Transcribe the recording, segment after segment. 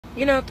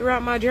You know,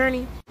 throughout my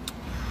journey,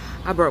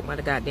 I broke my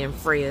goddamn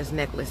Freya's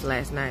necklace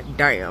last night.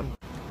 Damn.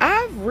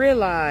 I've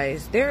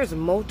realized there's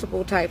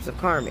multiple types of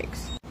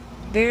karmics.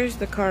 There's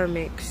the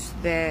karmics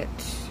that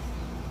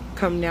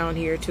come down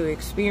here to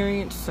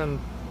experience some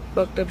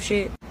fucked up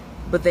shit,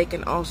 but they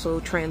can also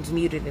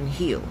transmute it and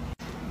heal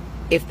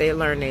if they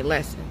learn their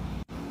lesson.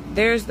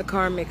 There's the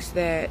karmics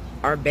that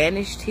are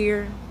banished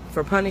here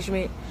for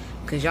punishment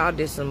because y'all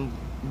did some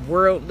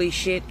worldly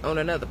shit on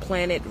another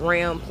planet,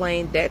 realm,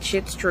 plane. That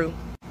shit's true.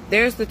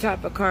 There's the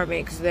type of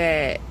karmics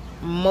that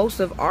most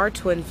of our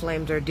twin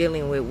flames are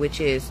dealing with, which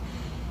is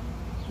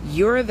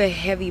you're the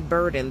heavy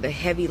burden, the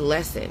heavy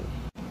lesson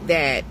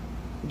that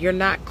you're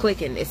not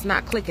clicking. It's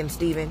not clicking,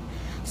 Steven.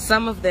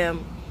 Some of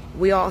them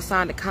we all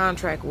signed a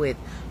contract with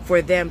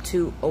for them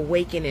to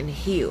awaken and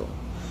heal,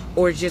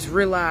 or just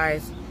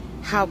realize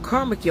how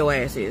karmic your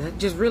ass is.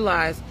 Just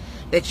realize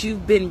that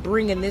you've been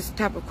bringing this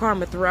type of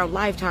karma throughout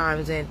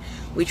lifetimes, and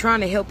we're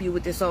trying to help you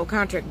with this old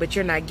contract, but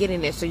you're not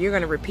getting it, so you're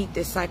going to repeat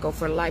this cycle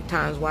for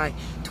lifetimes while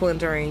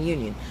twins are in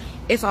union.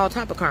 It's all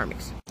type of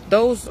karmics.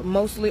 Those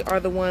mostly are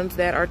the ones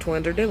that our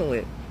twins are dealing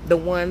with. The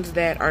ones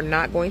that are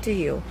not going to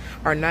heal,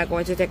 are not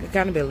going to take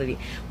accountability.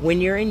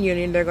 When you're in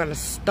union, they're going to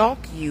stalk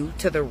you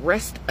to the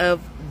rest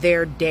of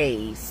their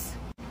days.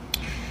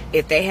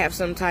 If they have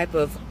some type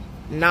of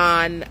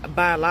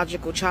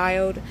non-biological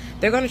child,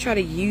 they're going to try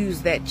to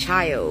use that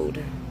child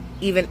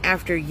even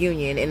after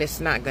union, and it's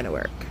not going to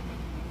work.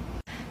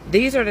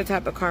 These are the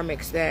type of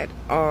karmics that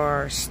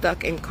are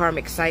stuck in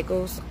karmic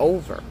cycles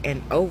over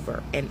and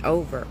over and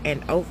over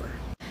and over.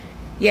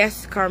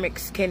 Yes,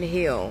 karmics can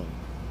heal.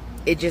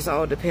 It just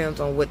all depends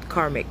on what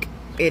karmic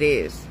it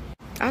is.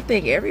 I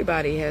think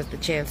everybody has the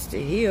chance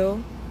to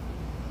heal.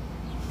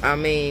 I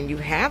mean, you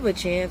have a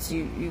chance,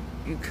 you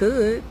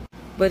could.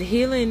 But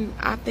healing,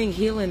 I think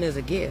healing is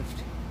a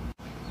gift.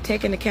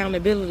 Taking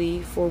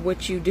accountability for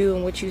what you do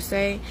and what you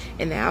say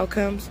and the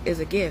outcomes is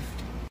a gift.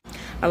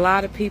 A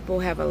lot of people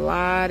have a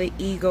lot of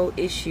ego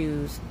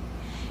issues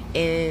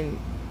and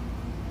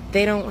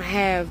they don't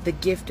have the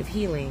gift of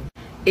healing.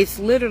 It's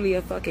literally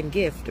a fucking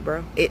gift,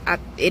 bro.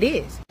 It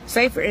is.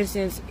 Say, for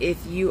instance,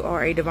 if you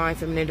are a divine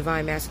feminine,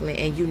 divine masculine,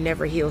 and you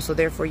never heal, so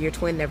therefore your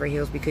twin never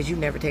heals because you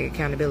never take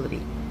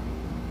accountability.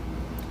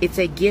 It's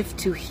a gift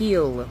to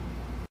heal.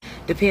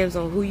 Depends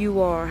on who you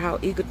are, how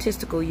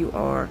egotistical you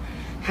are,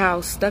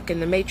 how stuck in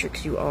the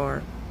matrix you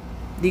are.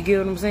 Do you get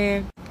what I'm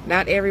saying?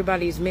 Not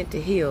everybody is meant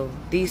to heal.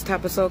 These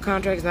type of soul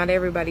contracts, not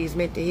everybody is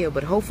meant to heal.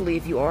 But hopefully,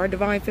 if you are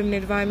divine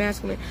feminine, divine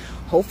masculine,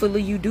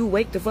 hopefully you do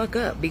wake the fuck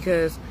up,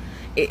 because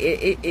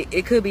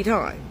it could be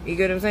time. You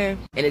get what I'm saying?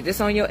 And if this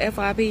on your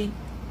FIP,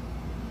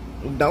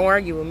 don't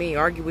argue with me.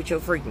 Argue with your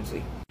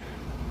frequency.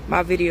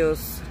 My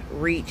videos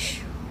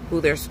reach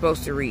who they're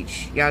supposed to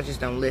reach. Y'all just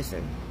don't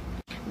listen.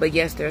 But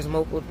yes, there's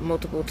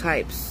multiple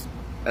types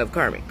of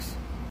karmics.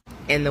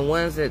 And the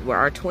ones that where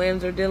our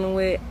twins are dealing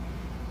with,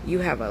 you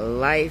have a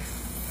life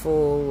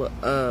full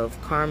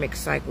of karmic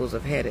cycles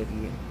ahead of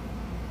you.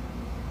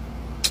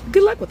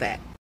 Good luck with that.